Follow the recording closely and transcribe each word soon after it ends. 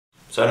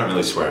so I don't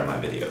really swear in my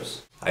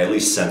videos. I at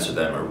least censor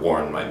them or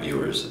warn my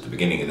viewers at the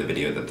beginning of the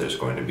video that there's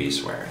going to be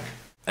swearing.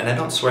 And I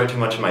don't swear too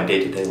much in my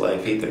day-to-day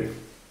life either.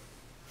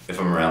 If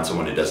I'm around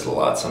someone who does it a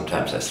lot,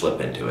 sometimes I slip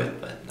into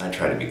it, but I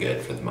try to be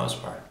good for the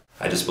most part.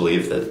 I just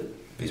believe that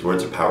these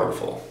words are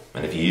powerful,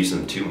 and if you use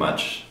them too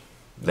much,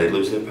 they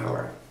lose their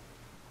power.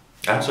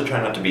 I also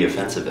try not to be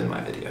offensive in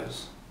my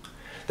videos.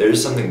 There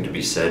is something to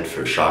be said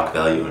for shock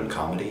value in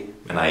comedy,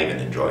 and I even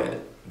enjoy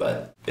it,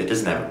 but it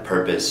doesn't have a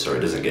purpose or it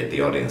doesn't get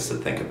the audience to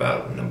think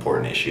about an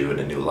important issue in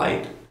a new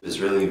light. It's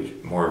really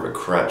more of a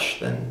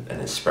crutch than an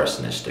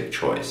expressionistic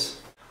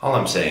choice. All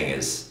I'm saying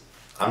is,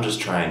 I'm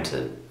just trying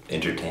to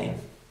entertain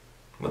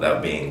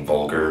without being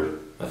vulgar,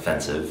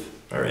 offensive,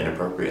 or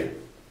inappropriate.